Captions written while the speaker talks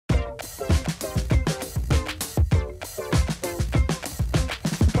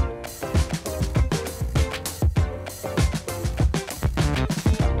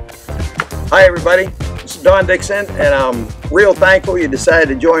Hi everybody, this is Dickson, and I'm real thankful you decided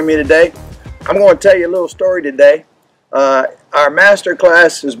to join me today. I'm going to tell you a little story today. Our master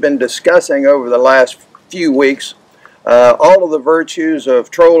class has been discussing over the last few weeks all of the virtues of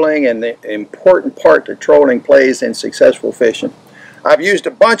trolling and the important part that trolling plays in successful fishing. I've used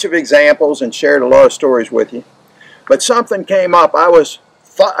a bunch of examples and shared a lot of stories with you, but something came up.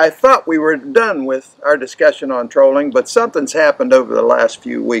 I thought we were done with our discussion on trolling, but something's happened over the last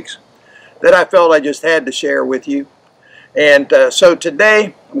few weeks that I felt I just had to share with you. And so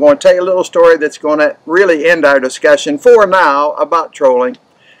today I'm going to tell you a little story that's going to really end our discussion for now about trolling.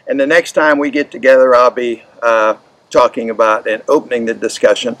 And the next time we get together, I'll be talking about and opening the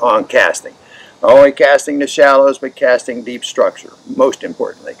discussion on casting. Not only casting the shallows, but casting deep structure. Most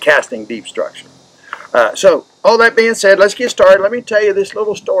importantly, casting deep structure. So all that being said, let's get started. Let me tell you this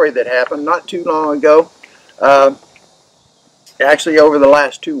little story that happened not too long ago. Actually over the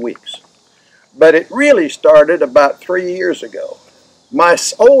last 2 weeks. But it really started about 3 years ago. My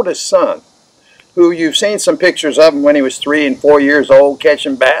oldest son, who you've seen some pictures of him when he was 3 and 4 years old,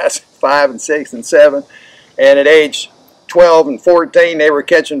 catching bass, 5 and 6 and 7. And at age 12 and 14, they were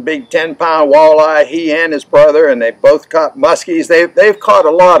catching big 10-pound walleye, he and his brother, and they both caught muskies. They've caught a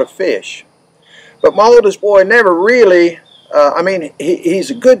lot of fish. But my oldest boy never really,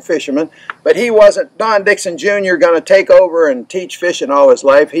 he's a good fisherman, but he wasn't Don Dickson Jr. going to take over and teach fishing all his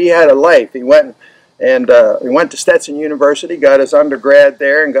life. He had a life. He went to Stetson University, got his undergrad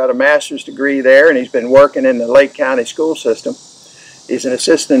there, and got a master's degree there, and he's been working in the Lake County school system. He's an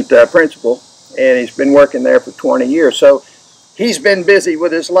assistant principal, and he's been working there for 20 years. So he's been busy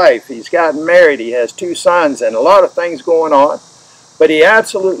with his life. He's gotten married. He has 2 sons and a lot of things going on, but he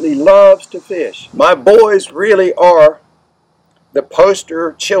absolutely loves to fish. My boys really are the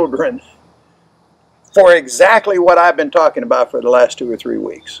poster children for exactly what I've been talking about for the last 2 or 3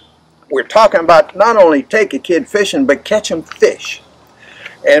 weeks. We're talking about not only take a kid fishing, but catch them fish.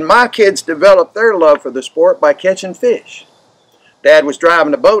 And my kids developed their love for the sport by catching fish. Dad was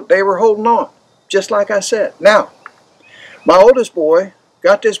driving the boat, they were holding on, just like I said. Now, my oldest boy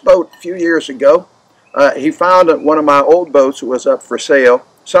got this boat a few years ago. He found one of my old boats that was up for sale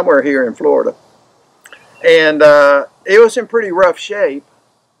somewhere here in Florida. And it was in pretty rough shape.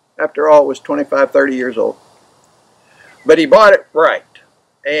 After all, it was 25, 30 years old. But he bought it right.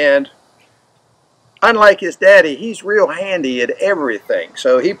 And unlike his daddy, he's real handy at everything.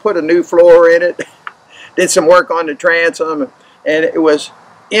 So he put a new floor in it, did some work on the transom, and it was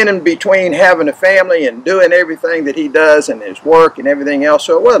in and between having a family and doing everything that he does and his work and everything else.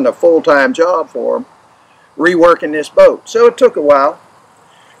 So it wasn't a full-time job for him, reworking this boat. So it took a while.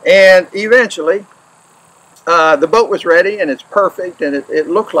 And eventually, the boat was ready, and it's perfect, and it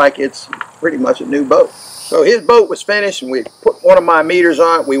looked like it's pretty much a new boat. So his boat was finished, and we put one of my meters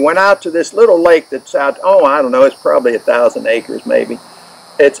on it. We went out to this little lake that's out, oh, I don't know, it's probably 1,000 acres maybe.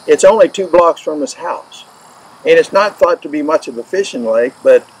 It's only 2 blocks from his house. And it's not thought to be much of a fishing lake,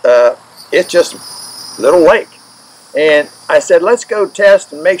 but it's just a little lake. And I said, let's go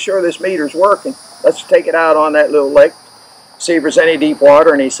test and make sure this meter's working. Let's take it out on that little lake, see if there's any deep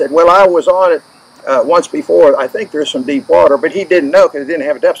water. And he said, well, I was on it once before. I think there's some deep water, but he didn't know because it didn't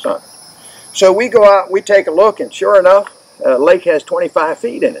have a depth on it. So we go out, we take a look, and sure enough, the lake has 25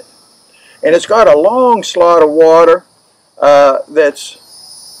 feet in it. And it's got a long slot of water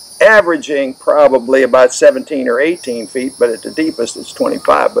that's averaging probably about 17 or 18 feet, but at the deepest it's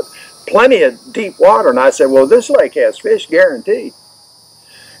 25, but plenty of deep water. And I said, well, this lake has fish guaranteed.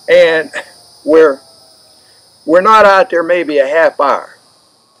 And we're not out there maybe a half hour,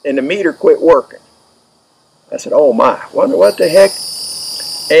 and the meter quit working. I said, oh my, wonder what the heck.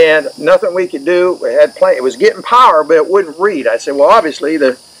 And nothing we could do. We had plenty. It was getting power, but it wouldn't read. I said, well, obviously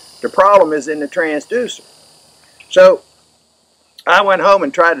the problem is in the transducer. So I went home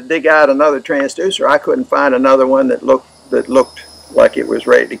and tried to dig out another transducer. I couldn't find another one that looked like it was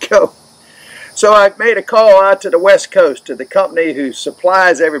ready to go. So I made a call out to the West Coast, to the company who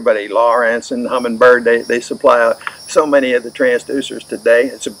supplies everybody, Lawrence and Humminbird. They supply so many of the transducers today.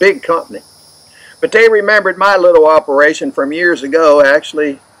 It's a big company. But they remembered my little operation from years ago.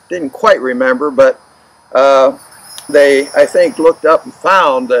 Actually, didn't quite remember, but they, I think, looked up and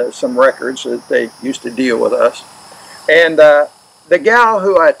found some records that they used to deal with us. And the gal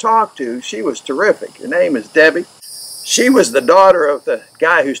who I talked to, she was terrific. Her name is Debbie. She was the daughter of the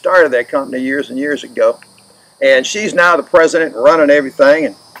guy who started that company years and years ago. And she's now the president and running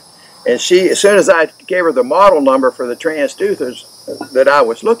everything. And she, as soon as I gave her the model number for the transducers that I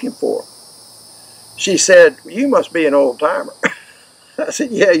was looking for, she said, you must be an old timer. I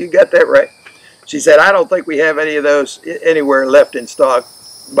said, yeah, you got that right. She said, I don't think we have any of those anywhere left in stock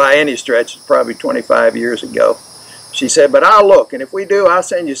by any stretch. It's probably 25 years ago. She said, but I'll look, and if we do, I'll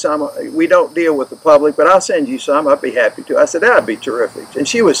send you some. We don't deal with the public, but I'll send you some. I'd be happy to. I said, that'd be terrific. And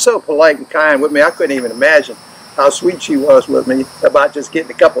she was so polite and kind with me, I couldn't even imagine how sweet she was with me about just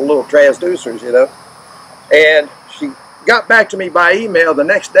getting a couple little transducers, you know. And she got back to me by email the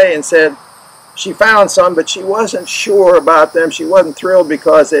next day and said she found some, but she wasn't sure about them. She wasn't thrilled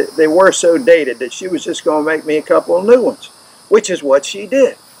because they were so dated that she was just going to make me a couple of new ones, which is what she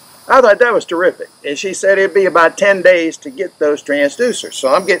did. I thought that was terrific. And she said it'd be about 10 days to get those transducers.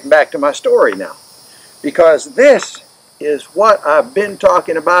 So I'm getting back to my story now, because this is what I've been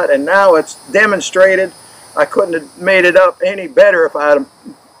talking about, and now it's demonstrated. I couldn't have made it up any better if I had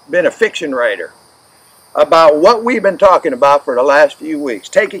been a fiction writer, about what we've been talking about for the last few weeks.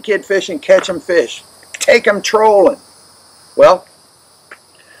 Take a kid fishing, catch them fish. Take them trolling. Well,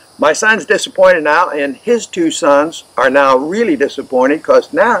 my son's disappointed now, and his two sons are now really disappointed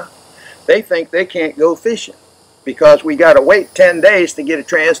because now they think they can't go fishing because we got to wait 10 days to get a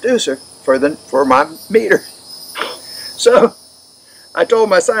transducer for my meter. So I told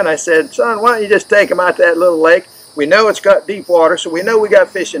my son, I said, son, why don't you just take them out to that little lake? We know it's got deep water, so we know we got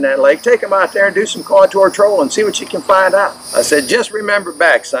fish in that lake. Take them out there and do some contour trolling, see what you can find out. I said, just remember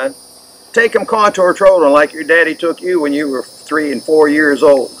back, son. Take them contour trolling like your daddy took you when you were 3 and 4 years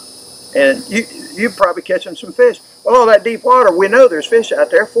old. And you probably catch them some fish. Well, all that deep water, we know there's fish out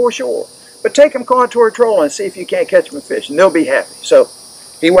there for sure. But take them contour trolling and see if you can't catch them a fish, and they'll be happy. So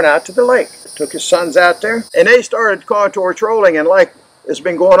he went out to the lake, took his sons out there, and they started contour trolling, and like it's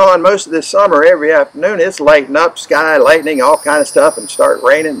been going on most of this summer, every afternoon, it's lighting up, sky, lightning, all kind of stuff, and start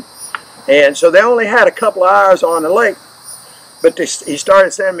raining. And so they only had a couple of hours on the lake, but he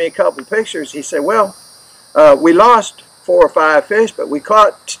started sending me a couple of pictures. He said, well, we lost 4 or 5 fish, but we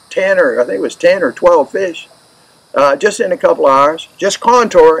caught 10 or I think it was 10 or 12 fish just in a couple of hours, just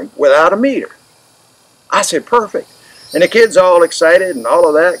contouring without a meter. I said, perfect. And the kids all excited and all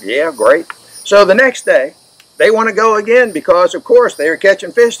of that. Yeah, great. So the next day, they want to go again because, of course, they're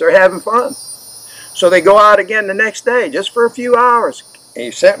catching fish. They're having fun. So they go out again the next day just for a few hours. And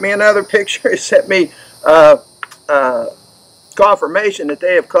he sent me another picture. He sent me confirmation that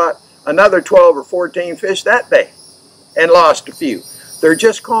they have caught another 12 or 14 fish that day and lost a few. They're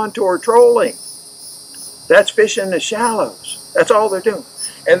just contour trolling. That's fishing the shallows. That's all they're doing.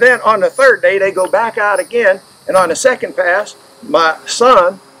 And then on the third day, they go back out again. And on the second pass, my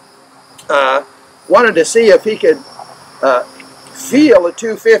son wanted to see if he could feel a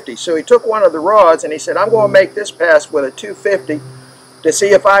 250. So he took one of the rods and he said, I'm going to make this pass with a 250 to see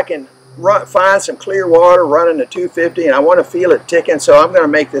if I can find some clear water running the 250, and I want to feel it ticking, so I'm going to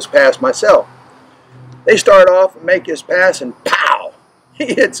make this pass myself. They start off and make his pass, and pow!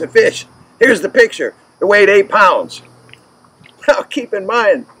 He hits a fish. Here's the picture. It weighed 8 pounds. Now keep in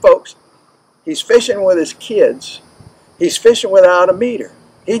mind, folks, he's fishing with his kids. He's fishing without a meter.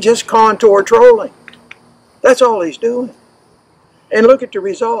 He just contour trolling. That's all he's doing. And look at the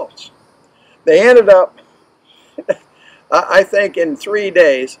results. They ended up, I think in 3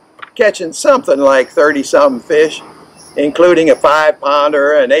 days, catching something like 30-something fish, including a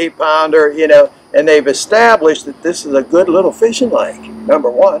 5-pounder, an 8-pounder, you know, and they've established that this is a good little fishing lake, number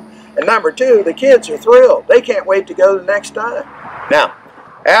one. And number two, the kids are thrilled. They can't wait to go the next time. Now,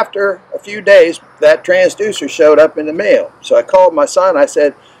 after a few days, that transducer showed up in the mail. So I called my son. I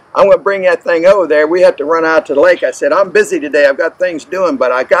said, I'm going to bring that thing over there. We have to run out to the lake. I said, I'm busy today. I've got things doing, but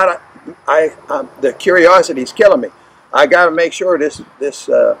the curiosity's killing me. I got to make sure this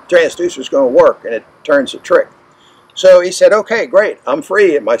transducer is going to work, and it turns a trick. So he said, okay, great. I'm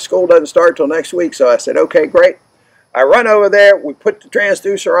free. My school doesn't start till next week. So I said, okay, great. I run over there. We put the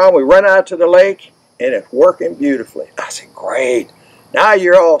transducer on. We run out to the lake, and it's working beautifully. I said, great. Now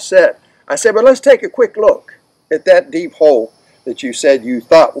you're all set. I said, but let's take a quick look at that deep hole that you said you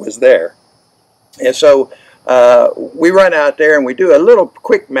thought was there. And so we run out there and we do a little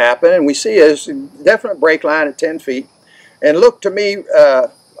quick mapping, and we see a definite break line at 10 feet. And look, to me,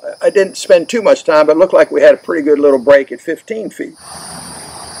 I didn't spend too much time, but it looked like we had a pretty good little break at 15 feet.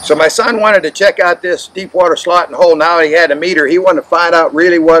 So my son wanted to check out this deep water slot and hole. Now he had a meter. He wanted to find out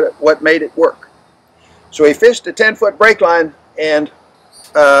really what made it work. So he fished a 10-foot break line, and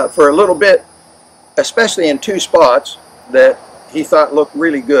for a little bit, especially in 2 spots that he thought looked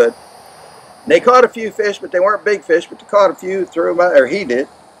really good. And they caught a few fish, but they weren't big fish, but they caught a few, threw them out, or he did.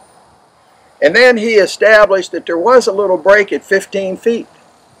 And then he established that there was a little break at 15 feet,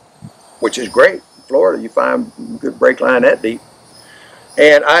 which is great. In Florida, you find a good break line that deep.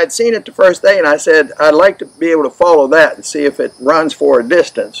 And I had seen it the first day, and I said, I'd like to be able to follow that and see if it runs for a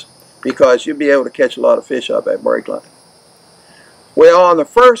distance, because you'll be able to catch a lot of fish off that break line. Well, on the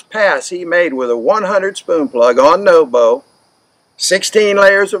first pass he made with a 100 spoon plug on no bow, 16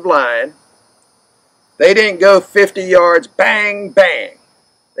 layers of line, they didn't go 50 yards, bang, bang.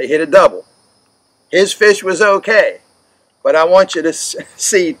 They hit a double. His fish was okay, but I want you to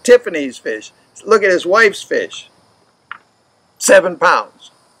see Tiffany's fish. Look at his wife's fish, 7 pounds.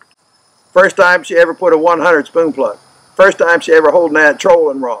 First time she ever put a 100 spoon plug. First time she ever holding that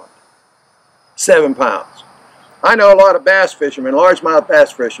trolling rod, 7 pounds. I know a lot of bass fishermen, largemouth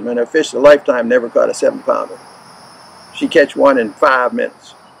bass fishermen, have fished a lifetime, never caught a 7-pounder. She catch one in 5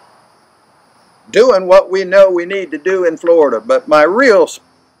 minutes. Doing what we know we need to do in Florida. But my real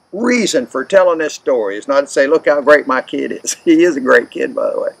reason for telling this story is not to say, look how great my kid is. He is a great kid,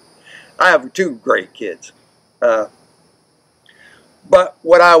 by the way. I have 2 great kids. But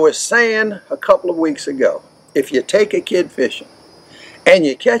what I was saying a couple of weeks ago, if you take a kid fishing and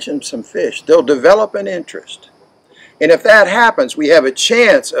you catch them some fish, they'll develop an interest. And if that happens, we have a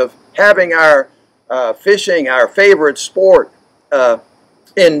chance of having our fishing, our favorite sport,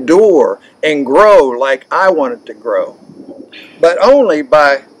 endure and grow like I want it to grow. But only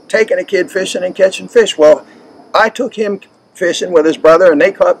by taking a kid fishing and catching fish. Well, I took him fishing with his brother and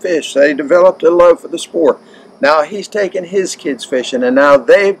they caught fish. They developed a love for the sport. Now he's taken his kids fishing and now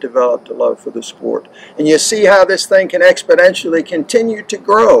they've developed a love for the sport. And you see how this thing can exponentially continue to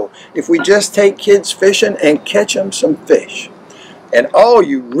grow if we just take kids fishing and catch them some fish. And all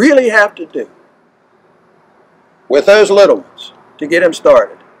you really have to do with those little ones to get them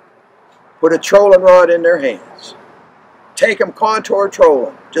started, put a trolling rod in their hands. Take them contour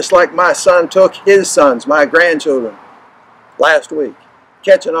trolling, just like my son took his sons, my grandchildren, last week.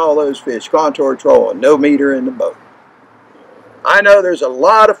 Catching all those fish, contour trolling, no meter in the boat. I know there's a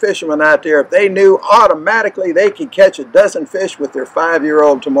lot of fishermen out there, if they knew automatically they could catch a dozen fish with their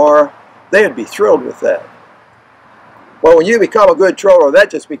 5-year-old tomorrow, they'd be thrilled with that. Well, when you become a good troller,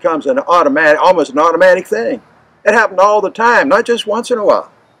 that just becomes an automatic, almost an automatic thing. It happened all the time, not just once in a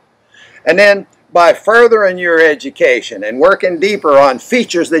while. And then by furthering your education and working deeper on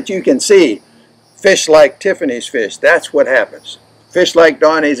features that you can see, fish like Tiffany's fish, that's what happens. Fish like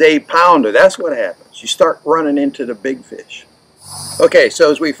Donnie's 8-pounder, that's what happens. You start running into the big fish. Okay,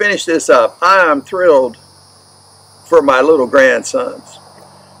 so as we finish this up, I am thrilled for my little grandsons.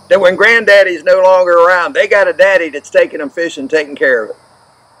 That when granddaddy's no longer around, they got a daddy that's taking them fishing, taking care of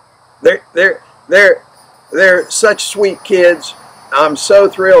it. They're such sweet kids. I'm so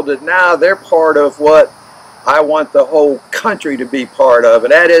thrilled that now they're part of what I want the whole country to be part of,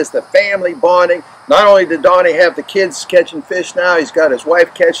 and that is the family bonding. Not only did Donnie have the kids catching fish now, he's got his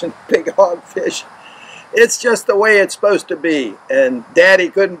wife catching big hogfish. It's just the way it's supposed to be, and Daddy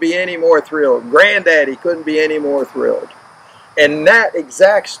couldn't be any more thrilled. Granddaddy couldn't be any more thrilled. And that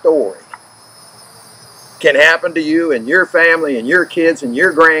exact story can happen to you and your family and your kids and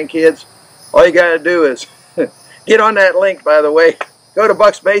your grandkids. All you got to do is get on that link, by the way. Go to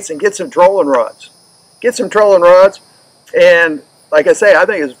Buck's Baits and get some trolling rods. Get some trolling rods, and like I say, I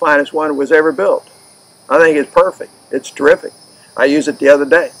think it's the finest one that was ever built. I think it's perfect. It's terrific. I used it the other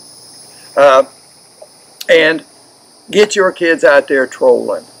day. And get your kids out there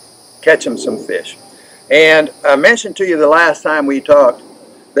trolling. Catch them some fish. And I mentioned to you the last time we talked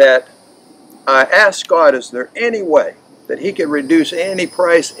that I asked Scott, is there any way that he could reduce any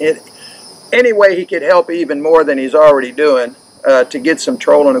price, any way he could help even more than he's already doing to get some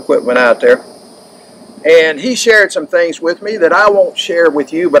trolling equipment out there. And he shared some things with me that I won't share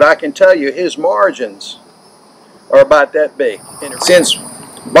with you, but I can tell you his margins are about that big. Since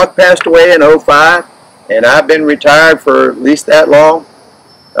Buck passed away in '05, and I've been retired for at least that long,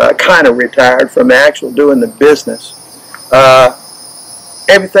 kind of retired from the actual doing the business,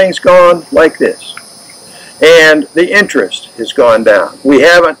 everything's gone like this. And the interest has gone down. We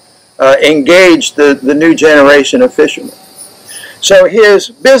haven't engaged the new generation of fishermen. So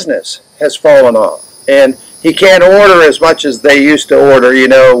his business has fallen off. And he can't order as much as they used to order, you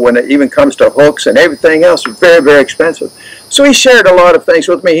know, when it even comes to hooks and everything else. It's very, very expensive. So he shared a lot of things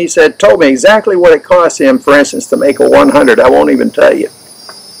with me. He told me exactly what it cost him, for instance, to make a 100. I won't even tell you.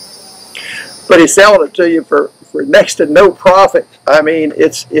 But he's selling it to you for next to no profit. I mean,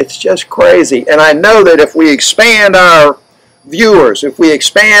 it's just crazy. And I know that if we expand our viewers, if we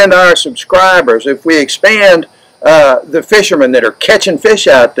expand our subscribers, if we expand the fishermen that are catching fish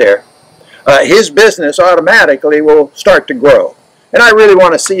out there, his business automatically will start to grow. And I really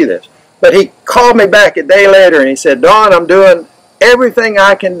want to see this. But he called me back a day later and he said, Don, I'm doing everything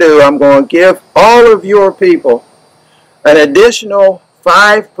I can do. I'm going to give all of your people an additional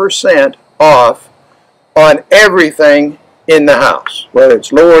 5% off on everything in the house, whether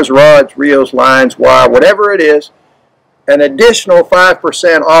it's lures, rods, reels, lines, wire, whatever it is. an additional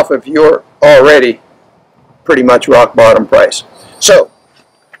 5% off of your already pretty much rock bottom price. So,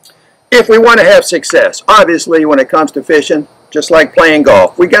 if we want to have success, obviously when it comes to fishing, just like playing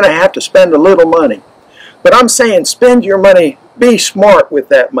golf, we're going to have to spend a little money. But I'm saying spend your money, be smart with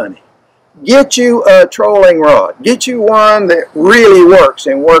that money. Get you a trolling rod. Get you one that really works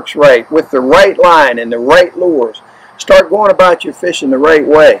and works right with the right line and the right lures. Start going about your fishing the right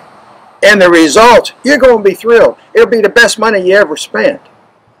way. And the result, you're going to be thrilled. It'll be the best money you ever spent.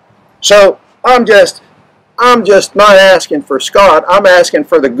 So I'm just not asking for Scott. I'm asking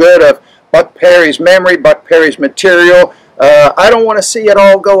for the good of Buck Perry's memory, Buck Perry's material. I don't want to see it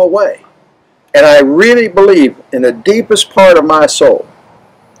all go away. And I really believe in the deepest part of my soul,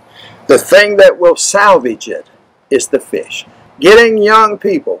 the thing that will salvage it is the fish. Getting young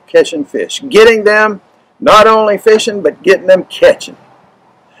people catching fish. Getting them not only fishing, but getting them catching.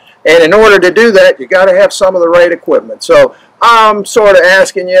 And in order to do that, you got to have some of the right equipment. So I'm sort of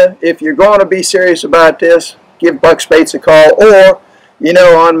asking you, if you're going to be serious about this, give Buck Spates a call. Or, you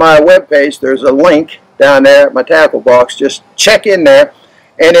know, on my webpage, there's a link down there at my tackle box. Just check in there.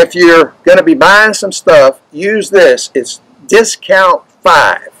 And if you're going to be buying some stuff, use this. It's discount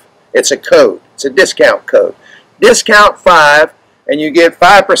 5. It's a code. It's a discount code. Discount 5, and you get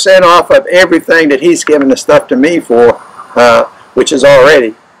 5% off of everything that he's given the stuff to me for, which is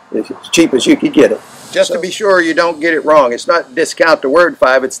already as cheap as you could get it. Just to be sure you don't get it wrong, it's not discount the word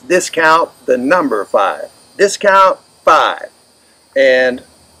 5, it's discount the number 5. Discount 5. And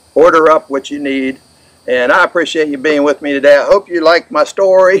order up what you need. And I appreciate you being with me today. I hope you liked my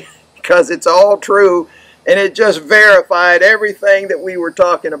story, because it's all true. And it just verified everything that we were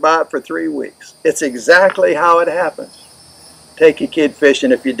talking about for 3 weeks. It's exactly how it happens. Take your kid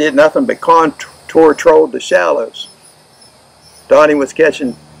fishing. If you did nothing but contour trolled the shallows, Donnie was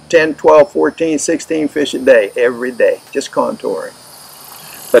catching 10, 12, 14, 16 fish a day, every day, just contouring.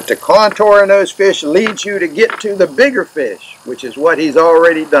 But the contouring those fish leads you to get to the bigger fish, which is what he's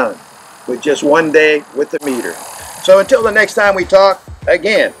already done with just one day with the meter. So until the next time we talk,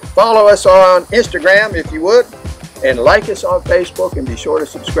 again, follow us on Instagram if you would, and like us on Facebook, and be sure to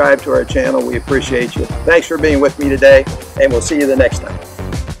subscribe to our channel. We appreciate you. Thanks for being with me today, and we'll see you the next time.